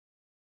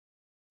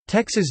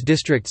Texas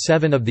District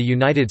 7 of the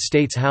United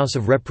States House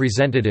of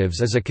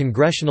Representatives is a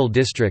congressional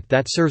district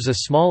that serves a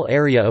small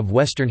area of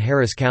western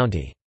Harris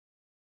County.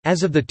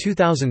 As of the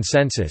 2000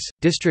 census,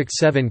 District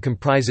 7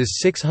 comprises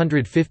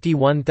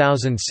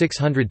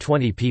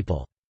 651,620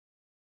 people.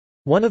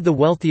 One of the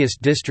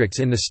wealthiest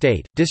districts in the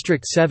state,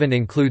 District 7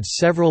 includes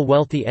several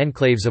wealthy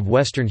enclaves of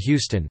western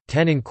Houston,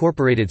 10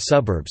 incorporated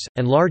suburbs,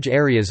 and large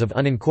areas of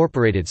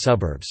unincorporated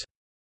suburbs.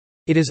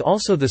 It is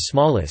also the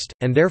smallest,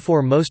 and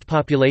therefore most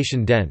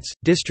population-dense,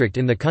 district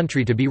in the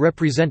country to be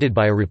represented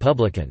by a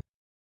Republican.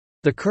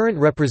 The current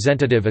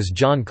representative is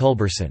John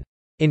Culberson.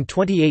 In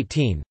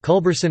 2018,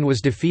 Culberson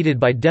was defeated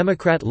by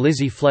Democrat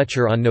Lizzie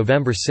Fletcher on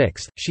November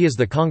 6. She is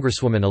the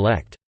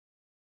Congresswoman-elect.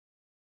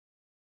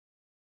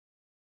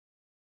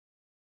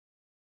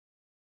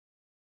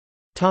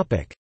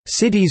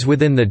 Cities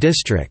within the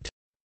district.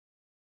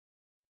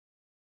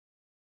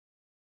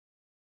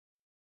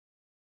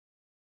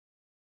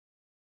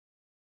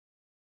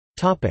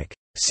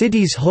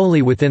 Cities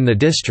wholly within the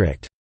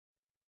district.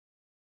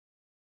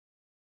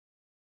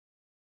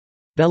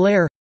 Bel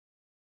Air,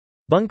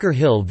 Bunker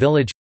Hill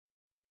Village,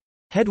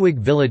 Hedwig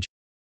Village,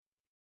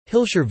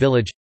 Hillshire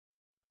Village,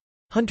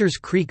 Hunters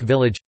Creek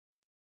Village,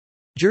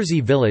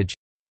 Jersey Village,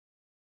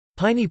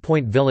 Piney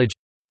Point Village,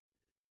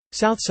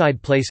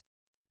 Southside Place,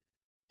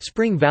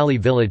 Spring Valley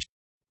Village,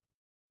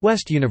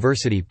 West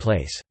University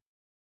Place.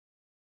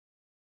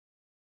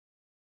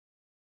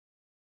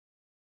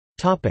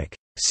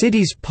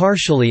 Cities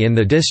partially in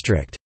the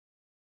district.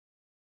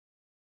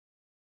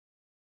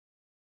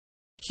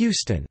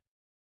 Houston.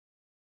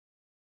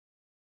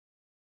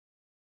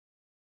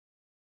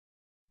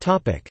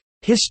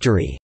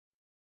 History.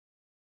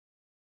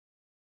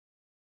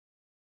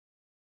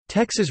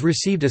 Texas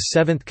received a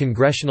 7th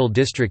congressional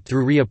district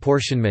through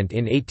reapportionment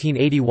in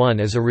 1881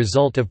 as a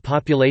result of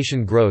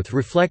population growth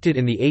reflected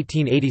in the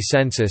 1880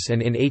 census,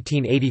 and in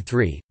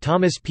 1883,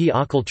 Thomas P.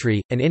 Ochiltree,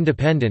 an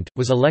independent,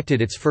 was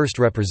elected its first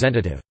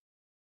representative.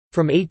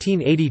 From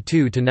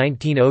 1882 to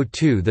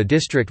 1902 the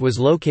district was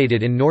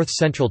located in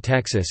north-central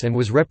Texas and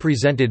was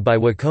represented by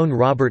Wacone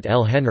Robert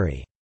L.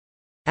 Henry.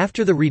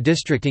 After the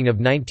redistricting of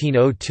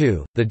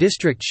 1902, the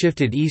district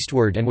shifted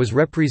eastward and was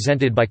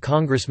represented by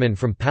congressmen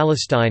from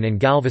Palestine and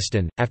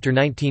Galveston. After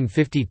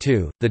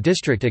 1952, the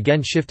district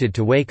again shifted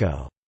to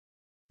Waco.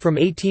 From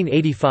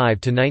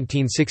 1885 to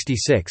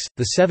 1966,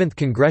 the 7th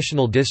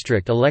congressional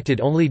district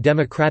elected only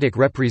Democratic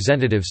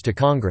representatives to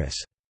Congress.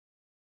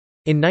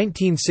 In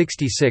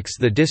 1966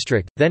 the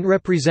district, then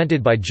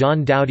represented by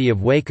John Dowdy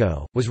of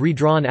Waco, was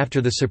redrawn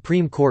after the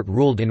Supreme Court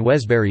ruled in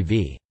Wesbury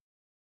v.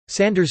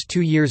 Sanders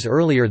 2 years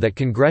earlier that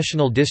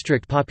congressional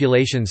district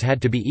populations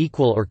had to be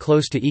equal or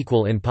close to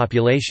equal in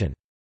population.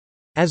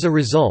 As a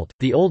result,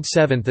 the old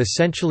 7th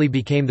essentially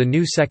became the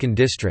new 2nd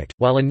district,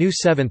 while a new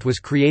 7th was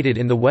created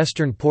in the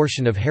western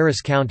portion of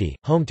Harris County,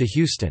 home to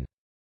Houston.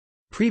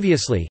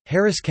 Previously,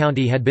 Harris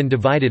County had been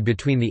divided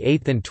between the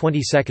 8th and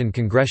 22nd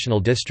congressional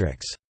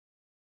districts.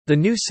 The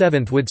new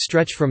 7th would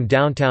stretch from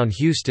downtown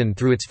Houston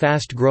through its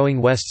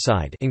fast-growing west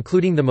side,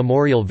 including the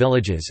Memorial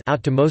Villages,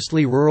 out to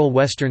mostly rural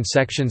western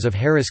sections of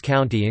Harris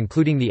County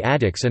including the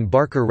Addicks and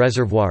Barker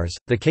Reservoirs,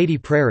 the Katy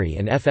Prairie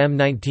and FM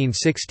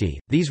 1960.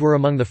 These were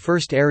among the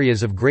first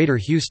areas of Greater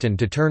Houston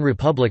to turn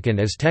Republican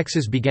as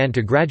Texas began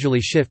to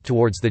gradually shift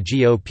towards the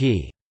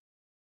GOP.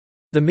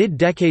 The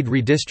mid-decade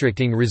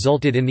redistricting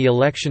resulted in the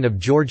election of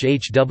George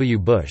H. W.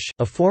 Bush,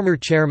 a former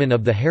chairman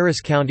of the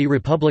Harris County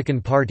Republican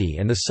Party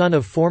and the son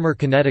of former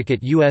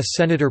Connecticut U.S.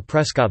 Senator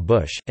Prescott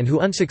Bush, and who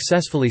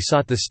unsuccessfully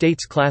sought the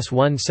state's Class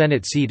I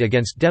Senate seat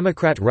against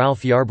Democrat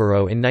Ralph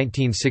Yarborough in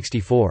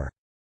 1964.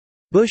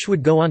 Bush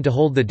would go on to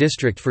hold the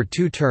district for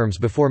 2 terms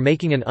before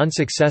making an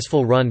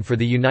unsuccessful run for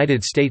the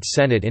United States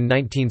Senate in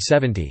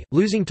 1970,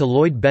 losing to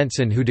Lloyd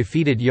Bentsen, who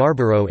defeated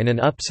Yarborough in an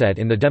upset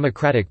in the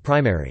Democratic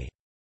primary.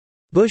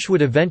 Bush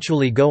would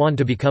eventually go on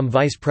to become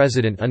vice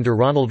president under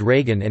Ronald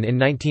Reagan and in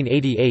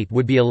 1988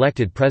 would be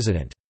elected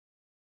president.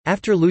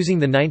 After losing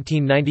the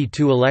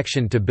 1992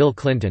 election to Bill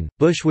Clinton,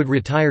 Bush would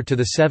retire to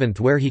the 7th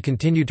where he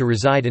continued to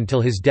reside until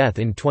his death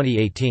in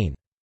 2018.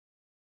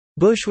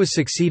 Bush was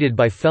succeeded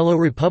by fellow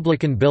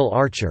Republican Bill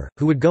Archer,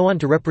 who would go on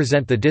to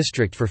represent the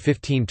district for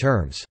 15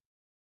 terms.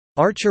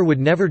 Archer would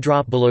never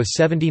drop below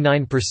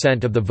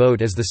 79% of the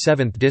vote as the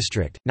 7th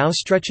district, now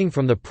stretching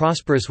from the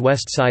prosperous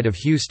west side of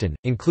Houston,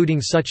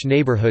 including such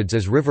neighborhoods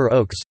as River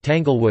Oaks,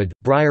 Tanglewood,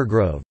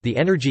 Briargrove, the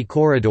Energy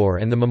Corridor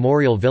and the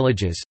Memorial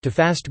Villages, to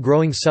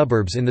fast-growing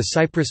suburbs in the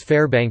Cypress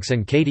Fairbanks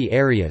and Katy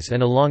areas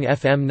and along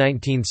FM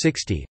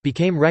 1960,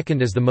 became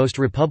reckoned as the most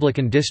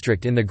Republican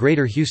district in the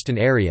Greater Houston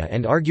area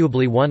and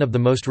arguably one of the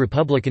most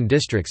Republican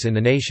districts in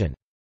the nation.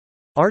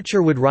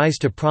 Archer would rise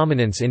to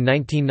prominence in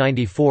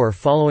 1994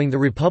 following the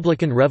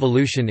Republican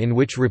Revolution, in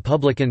which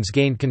Republicans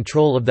gained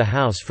control of the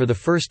House for the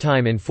first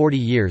time in 40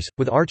 years,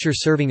 with Archer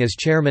serving as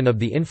chairman of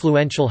the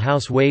influential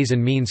House Ways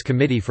and Means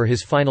Committee for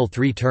his final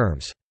 3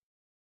 terms.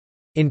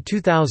 In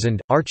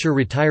 2000, Archer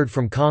retired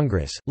from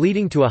Congress,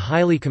 leading to a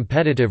highly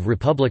competitive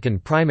Republican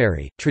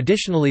primary,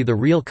 traditionally the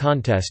real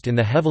contest in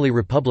the heavily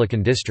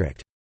Republican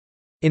district.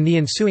 In the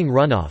ensuing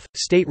runoff,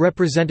 State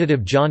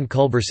Representative John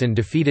Culberson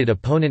defeated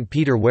opponent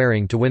Peter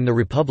Waring to win the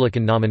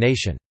Republican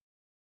nomination.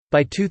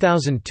 By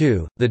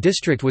 2002, the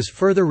district was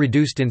further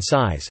reduced in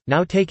size,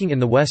 now taking in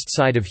the west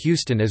side of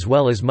Houston as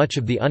well as much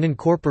of the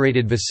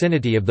unincorporated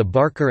vicinity of the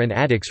Barker and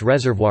Addicks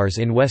reservoirs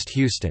in West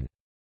Houston.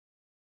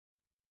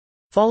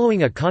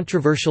 Following a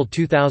controversial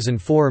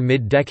 2004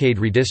 mid-decade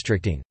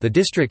redistricting, the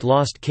district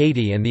lost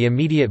Katy and the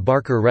immediate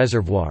Barker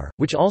Reservoir,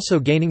 which also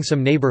gaining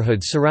some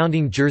neighborhoods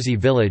surrounding Jersey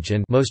Village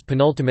and most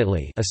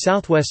penultimately a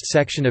southwest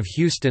section of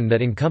Houston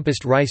that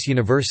encompassed Rice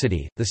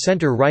University, the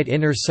center-right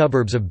inner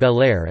suburbs of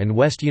Bel Air and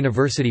West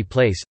University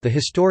Place, the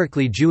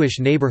historically Jewish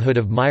neighborhood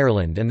of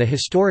Meyerland and the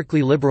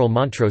historically liberal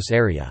Montrose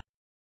area.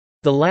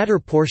 The latter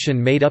portion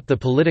made up the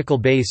political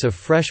base of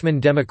freshman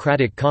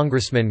Democratic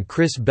Congressman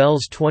Chris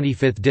Bell's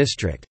 25th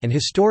district, and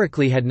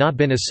historically had not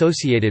been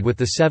associated with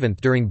the 7th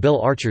during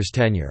Bill Archer's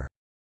tenure.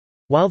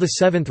 While the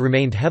 7th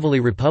remained heavily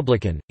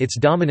Republican, its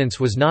dominance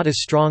was not as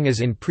strong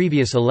as in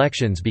previous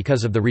elections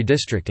because of the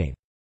redistricting.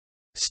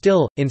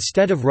 Still,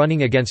 instead of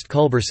running against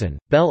Culberson,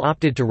 Bell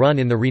opted to run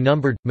in the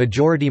renumbered,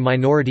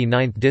 majority-minority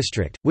 9th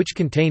district, which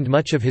contained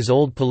much of his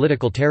old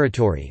political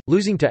territory,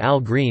 losing to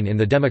Al Green in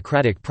the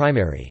Democratic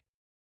primary.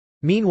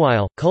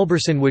 Meanwhile,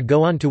 Culberson would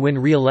go on to win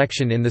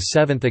re-election in the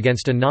 7th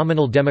against a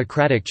nominal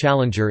Democratic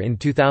challenger in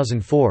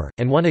 2004,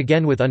 and won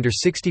again with under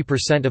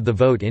 60% of the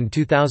vote in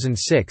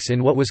 2006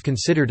 in what was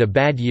considered a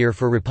bad year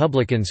for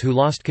Republicans who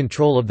lost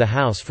control of the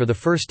House for the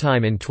first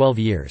time in 12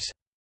 years.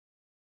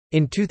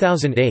 In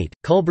 2008,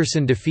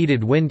 Culberson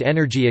defeated wind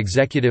energy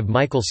executive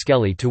Michael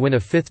Skelly to win a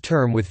fifth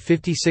term with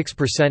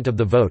 56% of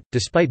the vote,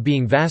 despite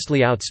being vastly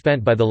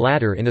outspent by the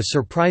latter in a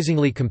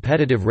surprisingly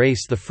competitive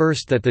race, the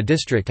first that the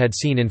district had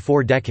seen in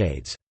 4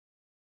 decades.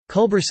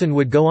 Culberson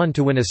would go on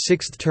to win a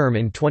sixth term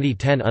in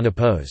 2010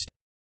 unopposed.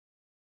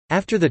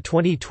 After the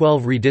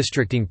 2012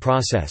 redistricting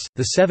process,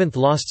 the 7th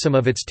lost some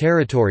of its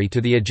territory to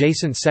the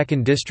adjacent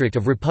 2nd District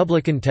of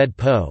Republican Ted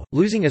Poe,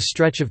 losing a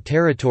stretch of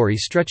territory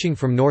stretching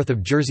from north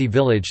of Jersey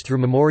Village through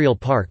Memorial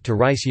Park to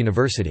Rice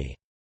University.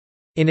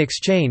 In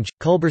exchange,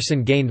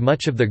 Culberson gained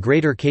much of the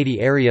greater Katy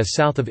area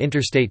south of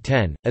Interstate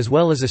 10, as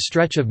well as a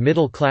stretch of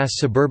middle-class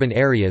suburban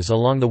areas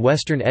along the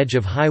western edge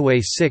of Highway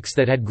 6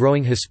 that had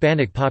growing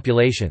Hispanic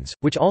populations,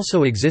 which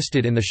also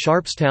existed in the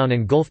Sharpstown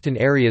and Gulfton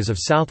areas of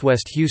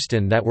southwest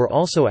Houston that were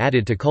also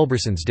added to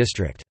Culberson's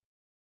district.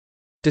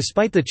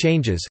 Despite the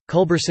changes,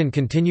 Culberson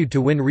continued to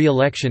win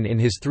re-election in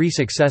his 3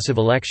 successive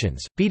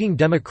elections, beating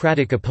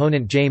Democratic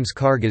opponent James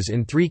Cargas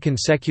in 3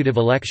 consecutive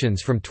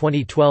elections from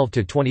 2012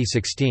 to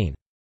 2016.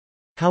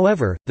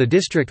 However, the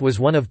district was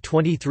one of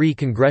 23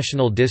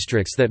 congressional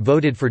districts that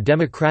voted for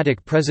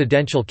Democratic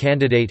presidential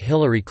candidate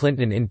Hillary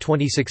Clinton in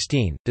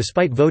 2016,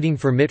 despite voting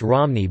for Mitt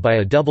Romney by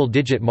a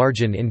double-digit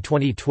margin in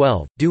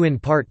 2012, due in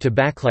part to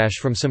backlash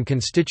from some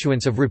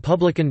constituents of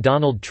Republican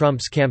Donald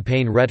Trump's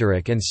campaign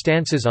rhetoric and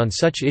stances on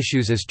such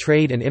issues as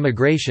trade and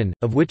immigration,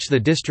 of which the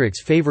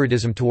district's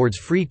favoritism towards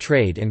free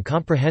trade and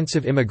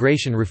comprehensive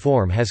immigration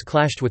reform has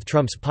clashed with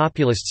Trump's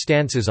populist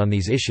stances on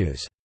these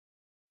issues.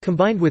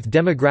 Combined with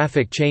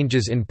demographic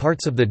changes in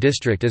parts of the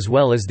district as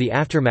well as the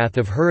aftermath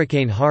of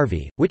Hurricane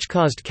Harvey, which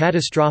caused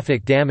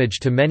catastrophic damage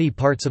to many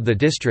parts of the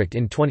district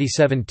in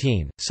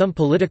 2017, some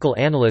political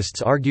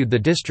analysts argued the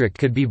district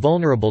could be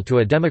vulnerable to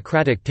a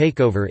Democratic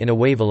takeover in a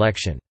wave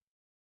election.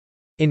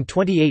 In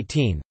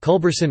 2018,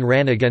 Culberson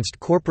ran against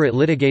corporate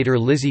litigator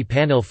Lizzie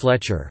Pannell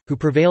Fletcher, who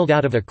prevailed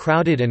out of a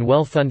crowded and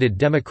well-funded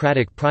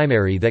Democratic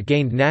primary that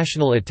gained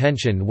national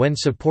attention when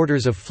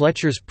supporters of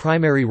Fletcher's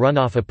primary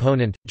runoff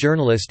opponent,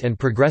 journalist and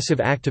progressive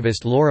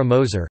activist Laura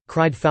Moser,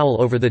 cried foul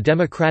over the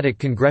Democratic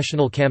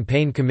Congressional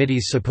Campaign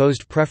Committee's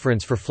supposed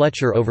preference for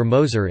Fletcher over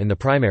Moser in the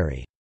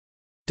primary.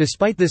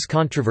 Despite this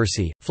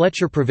controversy,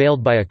 Fletcher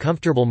prevailed by a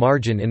comfortable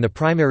margin in the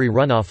primary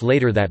runoff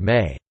later that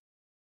May.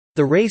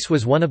 The race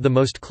was one of the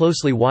most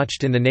closely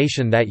watched in the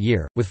nation that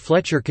year, with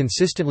Fletcher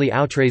consistently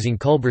outracing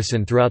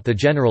Culberson throughout the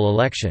general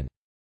election.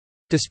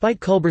 Despite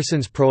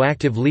Culberson's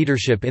proactive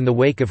leadership in the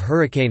wake of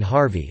Hurricane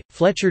Harvey,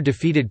 Fletcher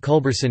defeated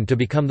Culberson to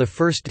become the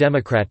first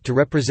Democrat to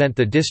represent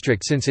the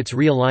district since its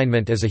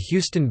realignment as a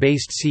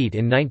Houston-based seat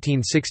in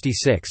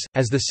 1966,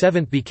 as the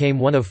 7th became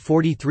one of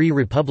 43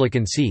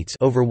 Republican seats,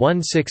 over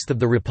 1/6 of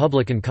the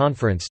Republican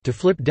conference, to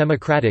flip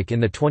Democratic in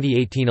the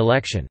 2018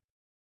 election.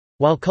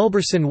 While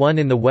Culberson won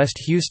in the West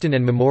Houston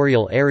and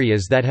Memorial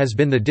areas that has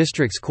been the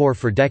district's core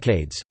for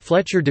decades,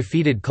 Fletcher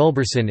defeated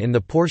Culberson in the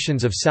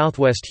portions of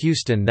southwest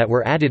Houston that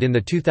were added in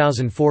the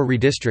 2004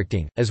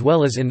 redistricting, as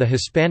well as in the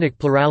Hispanic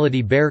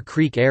plurality Bear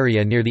Creek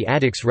area near the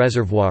Addicks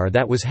Reservoir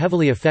that was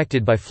heavily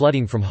affected by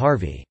flooding from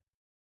Harvey.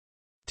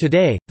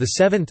 Today, the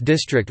 7th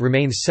District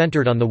remains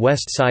centered on the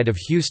west side of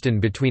Houston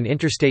between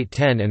Interstate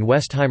 10 and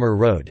Westheimer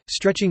Road,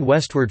 stretching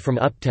westward from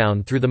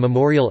Uptown through the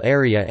Memorial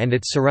area and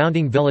its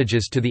surrounding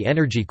villages to the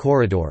Energy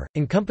Corridor,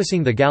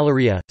 encompassing the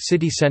Galleria,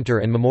 City Center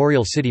and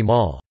Memorial City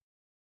Mall.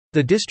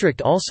 The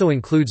district also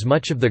includes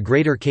much of the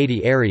Greater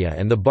Katy area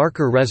and the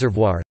Barker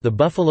Reservoir, the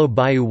Buffalo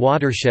Bayou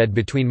watershed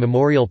between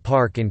Memorial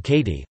Park and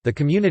Katy, the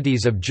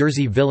communities of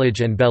Jersey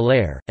Village and Bel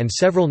Air, and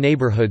several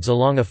neighborhoods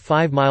along a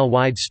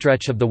 5-mile-wide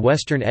stretch of the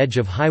western edge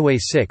of Highway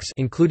 6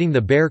 including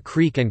the Bear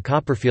Creek and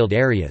Copperfield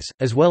areas,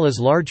 as well as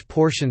large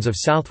portions of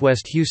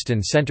southwest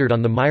Houston centered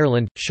on the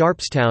Meyerland,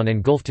 Sharpstown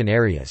and Gulfton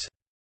areas.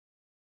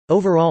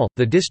 Overall,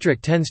 the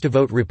district tends to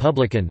vote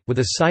Republican, with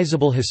a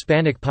sizable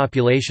Hispanic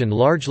population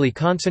largely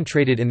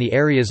concentrated in the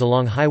areas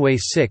along Highway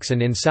 6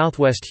 and in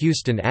southwest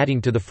Houston,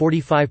 adding to the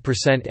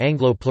 45%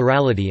 Anglo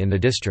plurality in the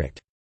district.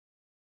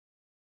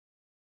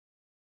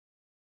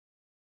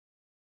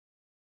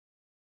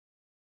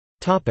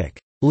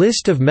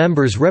 List of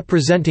members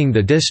representing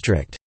the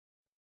district.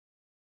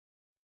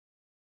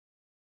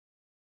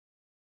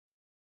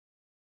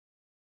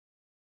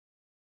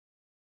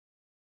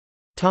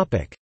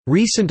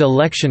 Recent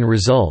election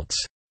results.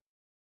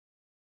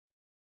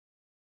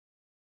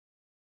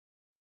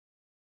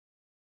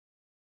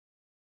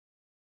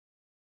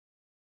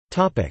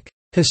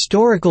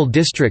 Historical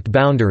district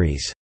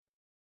boundaries.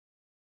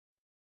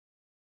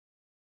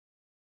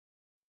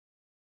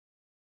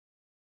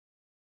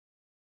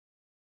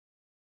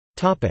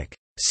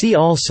 See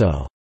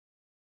also: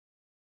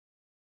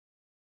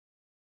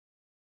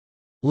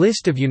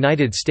 List of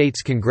United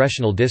States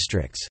congressional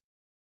districts.